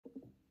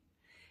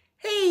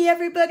Hey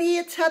everybody,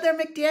 it's Heather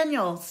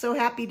McDaniel. So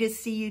happy to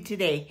see you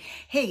today.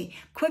 Hey,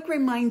 quick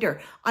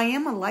reminder, I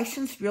am a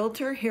licensed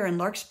realtor here in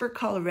Larkspur,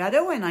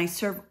 Colorado, and I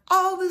serve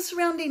all the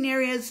surrounding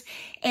areas.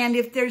 And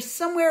if there's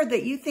somewhere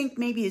that you think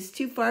maybe is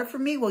too far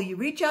from me, well, you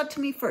reach out to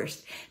me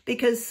first,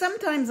 because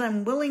sometimes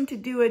I'm willing to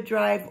do a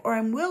drive or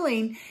I'm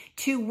willing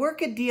to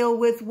work a deal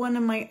with one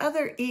of my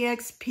other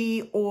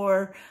EXP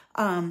or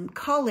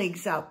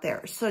colleagues out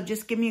there. So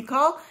just give me a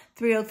call,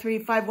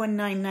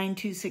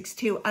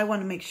 303-519-9262. I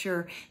want to make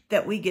sure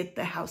that we get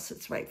the house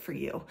that's right for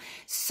you.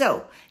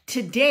 So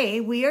today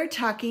we are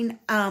talking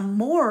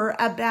more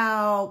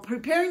about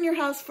preparing your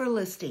house for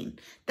listing.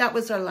 That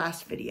was our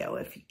last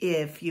video.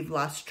 If you've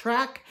lost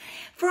track,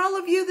 for all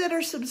of you that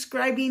are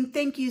subscribing,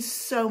 thank you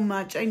so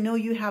much. I know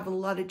you have a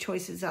lot of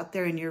choices out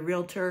there in your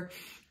realtor,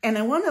 and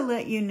I want to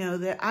let you know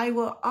that I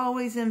will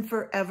always and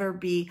forever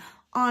be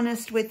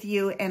honest with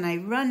you, and I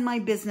run my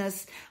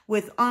business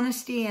with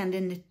honesty and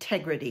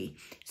integrity.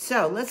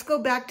 So let's go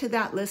back to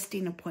that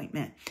listing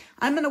appointment.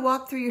 I'm going to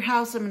walk through your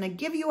house. I'm going to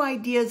give you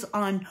ideas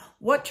on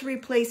what to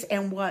replace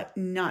and what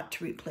not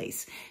to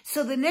replace.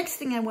 So the next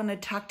thing I want to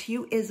talk to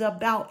you is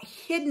about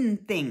hidden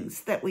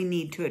things that we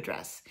need to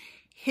address.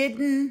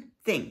 Hidden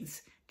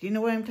things. Do you know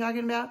what I'm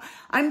talking about?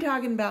 I'm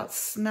talking about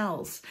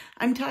smells.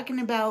 I'm talking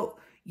about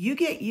you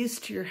get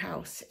used to your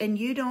house and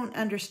you don't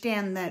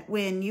understand that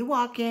when you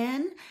walk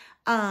in,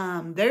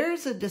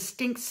 there's a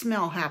distinct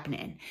smell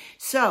happening.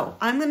 So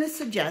I'm going to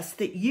suggest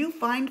that you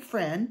find a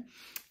friend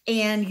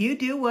and you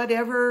do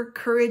whatever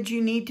courage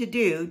you need to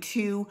do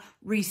to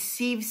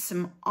receive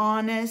some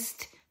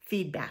honest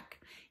feedback.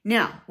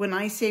 Now, when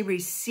I say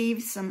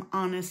receive some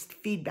honest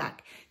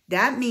feedback,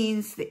 that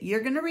means that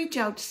you're going to reach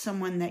out to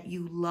someone that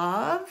you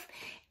love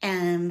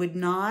and would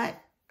not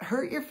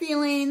hurt your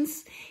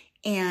feelings.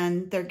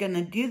 And they're going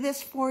to do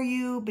this for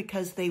you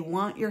because they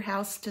want your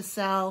house to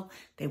sell.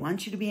 They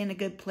want you to be in a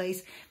good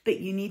place. But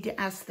you need to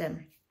ask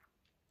them,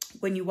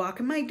 when you walk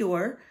in my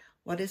door,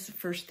 what is the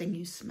first thing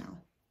you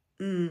smell?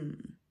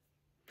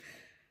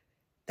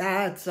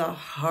 That's a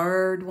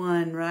hard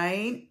one,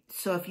 right?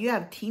 So if you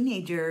have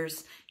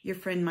teenagers, your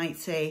friend might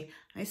say,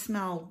 I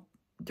smell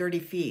dirty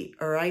feet,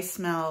 or I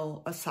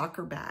smell a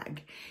soccer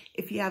bag.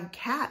 If you have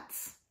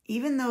cats,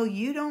 even though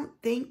you don't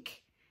think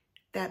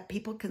that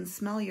people can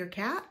smell your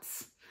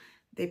cats,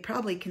 they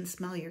probably can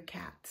smell your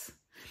cats.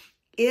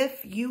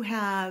 If you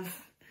have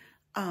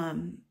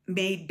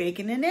made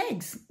bacon and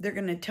eggs, they're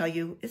going to tell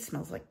you it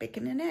smells like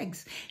bacon and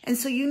eggs. And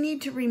so you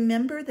need to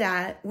remember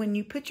that when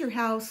you put your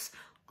house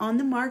on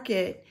the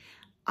market,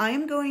 I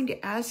am going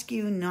to ask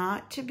you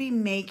not to be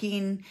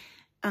making,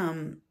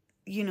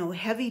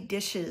 heavy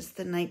dishes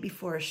the night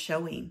before a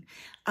showing.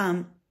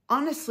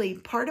 Honestly,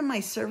 part of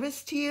my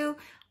service to you,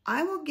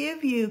 I will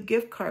give you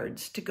gift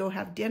cards to go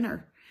have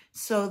dinner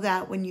so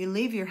that when you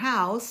leave your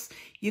house,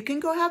 you can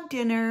go have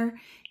dinner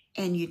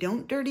and you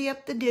don't dirty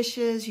up the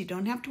dishes. You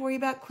don't have to worry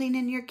about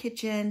cleaning your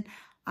kitchen.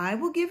 I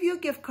will give you a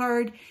gift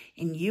card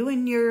and you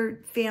and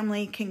your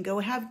family can go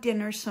have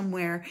dinner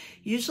somewhere.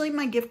 Usually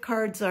my gift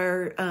cards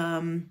are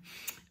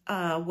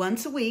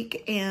once a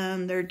week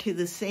and they're to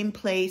the same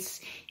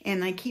place,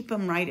 and I keep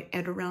them right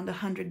at around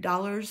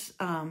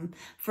 $100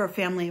 for a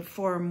family of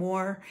 4 or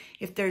more.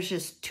 If there's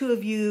just 2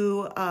 of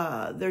you,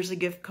 there's a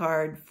gift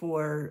card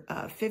for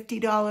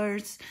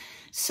 $50.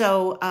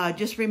 So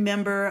just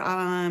remember,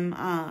 I'm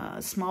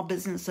a small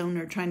business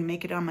owner trying to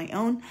make it on my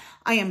own.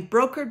 I am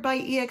brokered by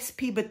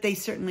EXP, but they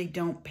certainly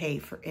don't pay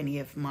for any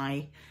of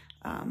my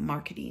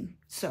marketing.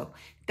 So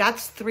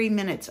that's 3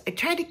 minutes. I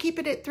tried to keep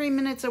it at 3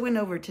 minutes. I went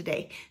over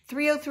today.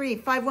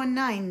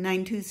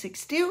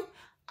 303-519-9262.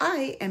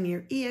 I am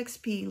your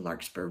EXP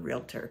Larkspur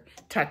Realtor.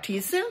 Talk to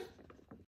you soon.